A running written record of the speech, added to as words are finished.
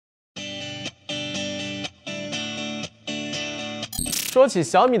说起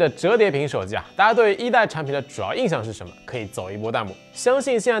小米的折叠屏手机啊，大家对一代产品的主要印象是什么？可以走一波弹幕。相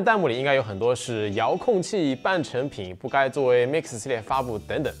信现在弹幕里应该有很多是遥控器、半成品，不该作为 Mix 系列发布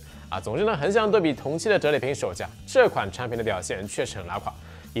等等啊。总之呢，横向对比同期的折叠屏手机啊，这款产品的表现确实很拉垮，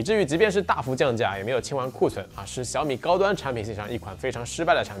以至于即便是大幅降价，也没有清完库存啊，是小米高端产品线上一款非常失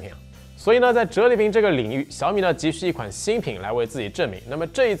败的产品啊。所以呢，在折叠屏这个领域，小米呢急需一款新品来为自己证明。那么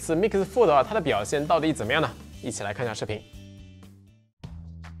这一次 Mix Fold 啊，它的表现到底怎么样呢？一起来看一下视频。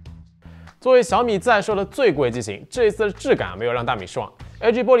作为小米在售的最贵机型，这一次的质感没有让大米失望。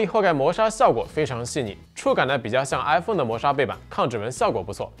LG 玻璃后盖磨砂效果非常细腻，触感呢比较像 iPhone 的磨砂背板，抗指纹效果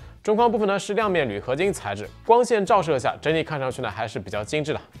不错。中框部分呢是亮面铝合金材质，光线照射下，整体看上去呢还是比较精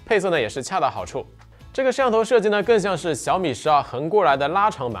致的，配色呢也是恰到好处。这个摄像头设计呢更像是小米12横过来的拉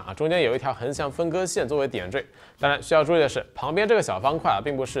长版啊，中间有一条横向分割线作为点缀。当然需要注意的是，旁边这个小方块啊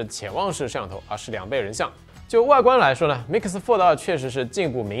并不是潜望式摄像头，而是2倍人像。就外观来说呢 ，Mix Fold 2确实是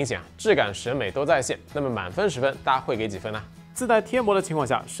进步明显啊，质感审美都在线。那么满分10分，大家会给几分呢？自带贴膜的情况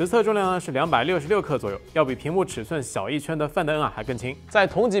下，实测重量呢是266克左右，要比屏幕尺寸小1圈的范德恩啊还更轻，在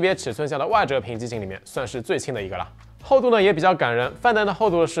同级别尺寸下的外折屏机型里面算是最轻的一个了。厚度呢也比较感人，范德恩的厚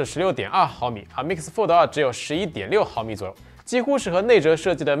度是16.2毫米，而 Mix Fold 2只有11.6毫米左右，几乎是和内折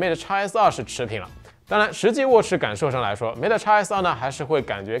设计的 MateXs2 是持平了。当然，实际握持感受上来说 ，MateXs2 呢还是会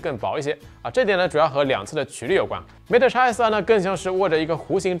感觉更薄一些啊。这点呢主要和两侧的曲率有关。MateXs2 呢更像是握着一个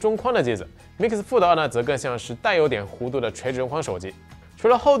弧形中框的机子 ，Mix Fold 2呢则更像是带有点弧度的垂直中框手机。除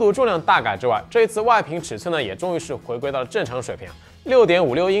了厚度、重量大改之外，这一次外屏尺寸呢也终于是回归到了正常水平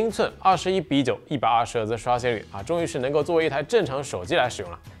，6.56英寸，21:9，120赫兹刷新率啊，终于是能够作为一台正常手机来使用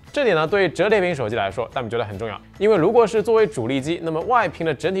了。这点呢，对于折叠屏手机来说，大米觉得很重要，因为如果是作为主力机，那么外屏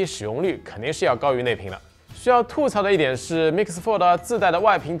的整体使用率肯定是要高于内屏的。需要吐槽的一点是 ，Mix Fold 2自带的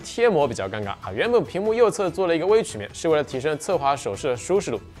外屏贴膜比较尴尬啊，原本屏幕右侧做了一个微曲面，是为了提升侧滑手势的舒适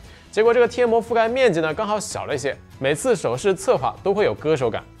度，结果这个贴膜覆盖面积呢刚好小了一些，每次手势侧滑都会有割手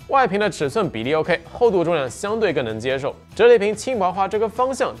感。外屏的尺寸比例 OK， 厚度重量相对更能接受，折叠屏轻薄化这个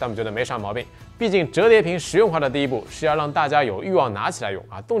方向，大米觉得没啥毛病。毕竟折叠屏实用化的第一步是要让大家有欲望拿起来用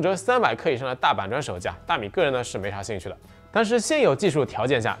啊，动辄300克以上的大板砖手机啊，大米个人呢是没啥兴趣的。但是现有技术条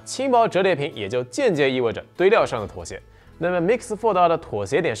件下，轻薄折叠屏也就间接意味着堆料上的妥协。那么 Mix Fold 2的妥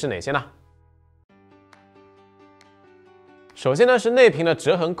协点是哪些呢？首先呢是内屏的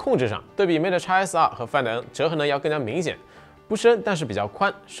折痕控制上，对比 MateXs2 和范德恩，折痕呢要更加明显。不深，但是比较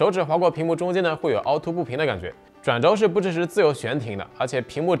宽，手指划过屏幕中间呢，会有凹凸不平的感觉。转轴是不支持自由悬停的，而且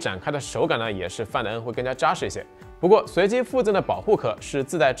屏幕展开的手感呢，也是范德恩会更加扎实一些。不过随机附赠的保护壳是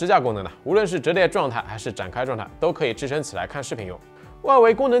自带支架功能的，无论是折叠状态还是展开状态，都可以支撑起来看视频用。外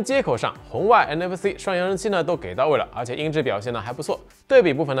围功能接口上，红外 NFC 双扬声器呢都给到位了，而且音质表现呢还不错。对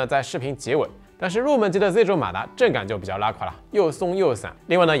比部分呢在视频结尾，但是入门级的 Z 轴马达震感就比较拉垮了，又松又散。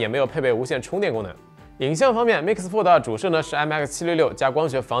另外呢也没有配备无线充电功能。影像方面 ，Mix Fold 2主摄呢是 IMX766加光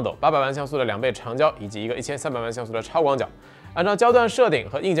学防抖，800万像素的2倍长焦以及一个1300万像素的超广角。按照焦段设定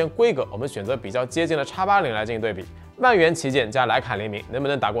和硬件规格，我们选择比较接近的 X80来进行对比。万元旗舰加徕卡联名，能不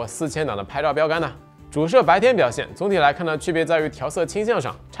能打过4000档的拍照标杆呢？主摄白天表现总体来看呢，区别在于调色倾向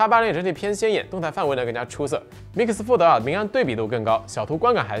上 ，X80整体偏鲜艳，动态范围呢更加出色。Mix Fold 2明暗对比度更高，小图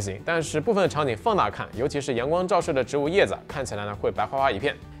观感还行，但是部分场景放大看，尤其是阳光照射的植物叶子，看起来呢会白花花一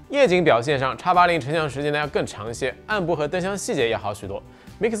片。夜景表现上 ，X80成像时间呢要更长一些，暗部和灯箱细节也好许多。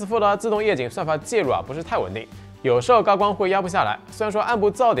Mix Fold 2自动夜景算法介入啊不是太稳定，有时候高光会压不下来。虽然说暗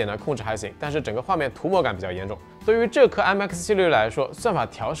部噪点呢控制还行，但是整个画面涂抹感比较严重。对于这颗 IMX766来说，算法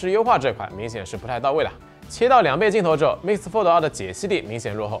调试优化这块明显是不太到位的。切到2倍镜头之后 ，Mix Fold 2的解析力明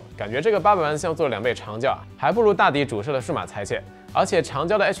显落后，感觉这个800万像素的2倍长焦啊，还不如大底主摄的数码裁切。而且长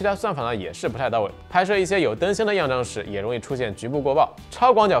焦的 HDR 算法呢也是不太到位，拍摄一些有灯箱的样张时也容易出现局部过曝。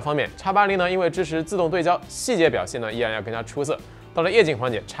超广角方面 ，X80呢因为支持自动对焦，细节表现呢依然要更加出色。到了夜景环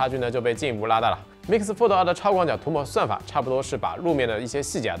节，差距呢就被进一步拉大了。Mix Fold 2的超广角涂抹算法差不多是把路面的一些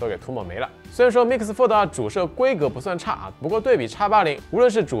细节都给涂抹没了。虽然说 Mix Fold 2主摄规格不算差啊，不过对比 X80，无论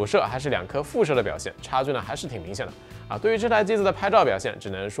是主摄还是2颗副摄的表现，差距呢还是挺明显的啊。对于这台机子的拍照表现，只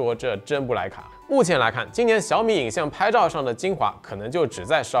能说这真不莱卡。目前来看，今年小米影像拍照上的精华可能就只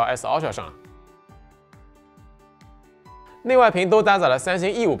在12S Ultra 上了。内外屏都搭载了三星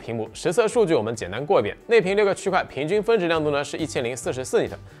E5 屏幕，实测数据我们简单过一遍。内屏6个区块平均分值亮度呢是1044尼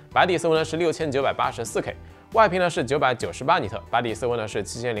特，白底色温呢是6984K， 外屏呢是998尼特，白底色温呢是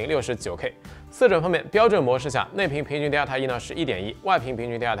7069K。色准方面，标准模式下，内屏平均 Delta E 呢是 1.1， 外屏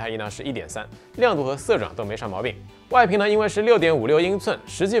平均 Delta E 呢是 1.3， 亮度和色准都没啥毛病。外屏呢因为是6.56英寸，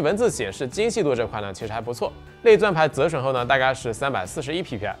实际文字显示精细度这块呢其实还不错。内钻排折损后呢大概是341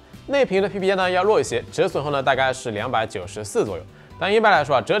 PPI。内屏的 PPI 呢要弱一些，折损后呢大概是294左右，但一般来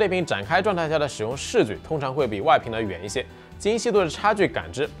说折叠屏展开状态下的使用视距通常会比外屏呢远一些，精细度的差距感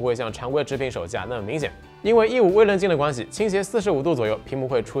知不会像常规直屏手机那么明显。因为1.5微棱镜的关系，倾斜45度左右，屏幕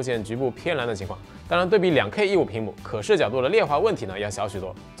会出现局部偏蓝的情况。当然，对比2K 1.5屏幕，可视角度的劣化问题呢要小许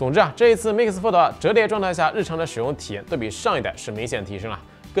多。总之这一次 Mix Fold2折叠状态下日常的使用体验对比上一代是明显提升了，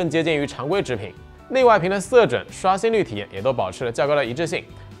更接近于常规直屏。内外屏的色准、刷新率体验也都保持了较高的一致性。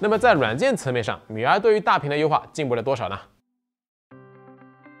那么在软件层面上，米UI对于大屏的优化进步了多少呢？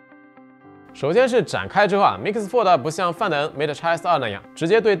首先是展开之后Mix Fold2不像 MateXs2 那样直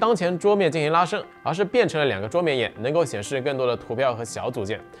接对当前桌面进行拉伸，而是变成了2个桌面页，能够显示更多的图标和小组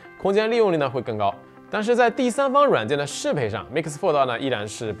件，空间利用率呢会更高。但是在第三方软件的适配上 ，Mix Fold2呢依然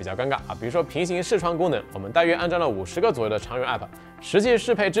是比较尴尬比如说平行视窗功能，我们大约安装了50个左右的常用 App， 实际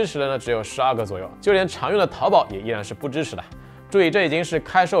适配支持的呢只有12个左右，就连常用的淘宝也依然是不支持的。注意，这已经是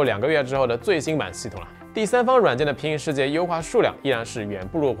开售2个月之后的最新版系统了。第三方软件的平行世界优化数量依然是远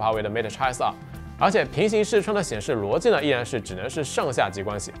不如华为的 MateXs2， 而且平行视窗的显示逻辑呢依然是只能是上下级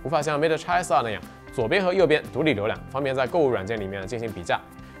关系，无法像 MateXs2 那样左边和右边独立浏览，方便在购物软件里面进行比价。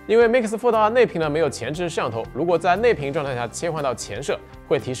因为 Mix Fold2内屏呢没有前置摄像头，如果在内屏状态下切换到前摄，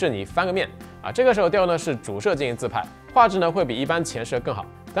会提示你翻个面这个时候调呢是主摄进行自拍，画质呢会比一般前摄更好。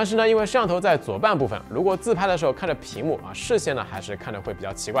但是呢，因为摄像头在左半部分，如果自拍的时候看着屏幕视线呢还是看着会比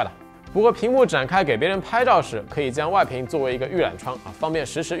较奇怪的。不过屏幕展开给别人拍照时，可以将外屏作为一个预览窗方便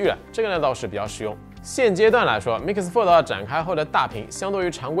实时预览，这个呢倒是比较实用。现阶段来说 ，Mix Fold2展开后的大屏相对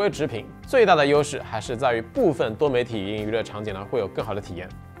于常规直屏，最大的优势还是在于部分多媒体影音娱乐场景呢会有更好的体验。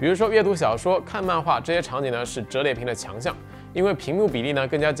比如说阅读小说、看漫画这些场景呢是折叠屏的强项，因为屏幕比例呢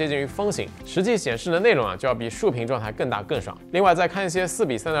更加接近于方形，实际显示的内容就要比竖屏状态更大更爽。另外，在看一些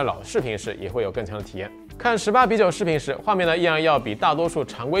4:3的老视频时，也会有更强的体验。看18:9视频时，画面呢依然要比大多数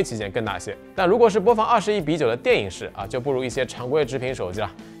常规旗舰更大些，但如果是播放21:9的电影时就不如一些常规直屏手机了。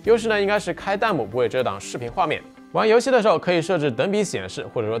优势呢应该是开弹幕不会遮挡视频画面。玩游戏的时候可以设置等比显示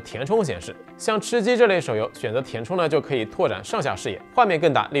或者说填充显示，像吃鸡这类手游选择填充呢就可以拓展上下视野，画面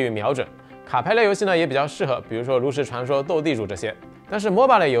更大，利于瞄准。卡牌类游戏呢也比较适合，比如说炉石传说、斗地主这些。但是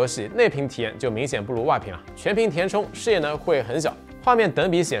MOBA 类游戏内屏体验就明显不如外屏了，全屏填充，视野呢会很小，画面等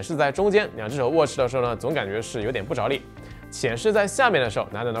比显示在中间，两只手握持的时候呢总感觉是有点不着力，显示在下面的时候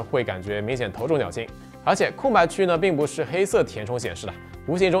难免呢会感觉明显头重脚轻。而且空白区呢并不是黑色填充显示的，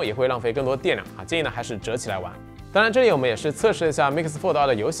无形中也会浪费更多电量建议呢还是折起来玩。当然这里我们也是测试了一下 Mix Fold2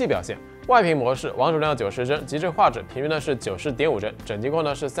的游戏表现，外屏模式王者荣耀90帧，极致画质平均呢是90.5帧，整机框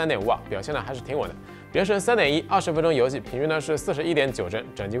呢是3.5表现呢还是挺稳的。原神3.1 20分钟游戏平均呢是41.9帧，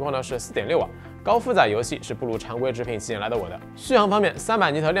整机框呢是4.6高负载游戏是不如常规直屏旗舰来得稳的。续航方面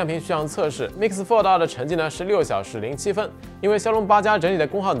，300尼特亮屏续航测试 ，Mix Fold2的成绩呢是6小时07分，因为骁龙8加整体的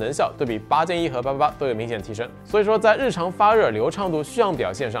功耗能效对比8+1和888都有明显提升，所以说在日常发热、流畅度、续航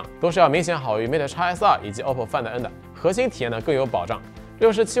表现上都是要明显好于 MateXs2以及 OPPO Find N 的，核心体验呢更有保障。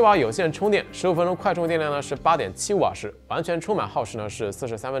67瓦有线充电，15分钟快充电量呢是8.75瓦时，完全充满耗时呢是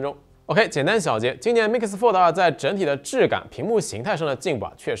43分钟。OK， 简单小结，今年 Mix Fold2在整体的质感、屏幕形态上的进步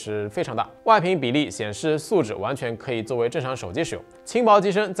确实非常大，外屏比例、显示素质完全可以作为正常手机使用，轻薄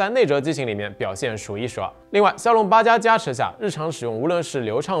机身在内折机型里面表现数1数2。另外，骁龙8加加持下，日常使用无论是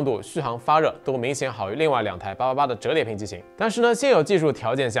流畅度、续航、发热都明显好于另外2台888的折叠屏机型。但是呢，现有技术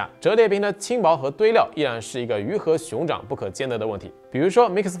条件下，折叠屏的轻薄和堆料依然是一个鱼和熊掌不可兼得的问题。比如说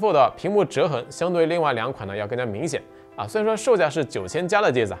Mix Fold2屏幕折痕相对另外2款呢要更加明显。虽然说售价是9000加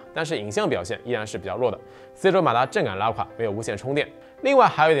的机子但是影像表现依然是比较弱的 ，C 轴马达震感拉垮，没有无线充电。另外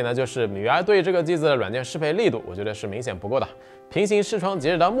还有一点呢，就是米UI对这个机子的软件适配力度，我觉得是明显不够的。平行视窗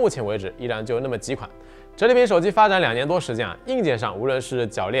截止到目前为止依然就那么几款。折叠屏手机发展2年多时间硬件上无论是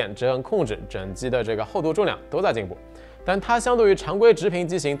铰链、折痕控制、整机的这个厚度、重量都在进步。但它相对于常规直屏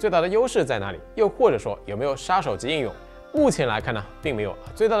机型最大的优势在哪里？又或者说有没有杀手级应用？目前来看呢，并没有。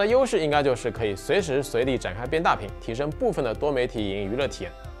最大的优势应该就是可以随时随地展开变大屏，提升部分的多媒体影音娱乐体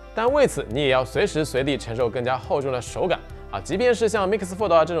验。但为此，你也要随时随地承受更加厚重的手感即便是像 Mix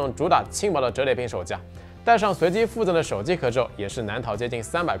Fold2这种主打轻薄的折叠屏手机带上随机附赠的手机壳之后，也是难逃接近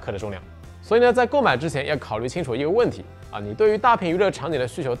300克的重量。所以呢，在购买之前要考虑清楚一个问题你对于大屏娱乐场景的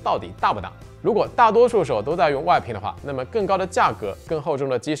需求到底大不大？如果大多数手都在用外屏的话，那么更高的价格、更厚重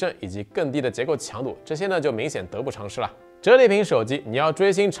的机身以及更低的结构强度，这些呢就明显得不偿失了。折叠屏手机你要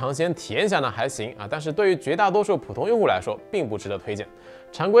追星尝鲜体验一下呢还行但是对于绝大多数普通用户来说，并不值得推荐。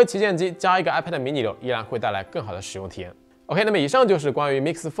常规旗舰机加一个 iPad mini 6依然会带来更好的使用体验。OK， 那么以上就是关于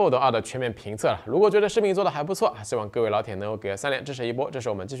Mix Fold2的全面评测了。如果觉得视频做的还不错，希望各位老铁能够给3连支持一波，这是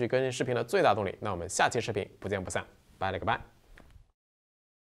我们继续更新视频的最大动力。那我们下期视频不见不散，拜了个拜。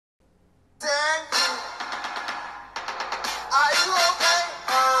I love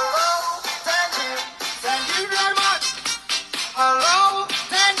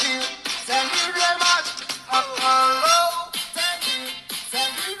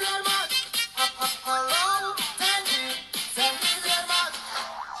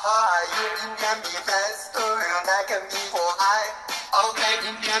it can be fast, or that can be for high. Okay,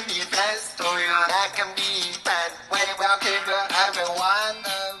 it can be fast, or that can be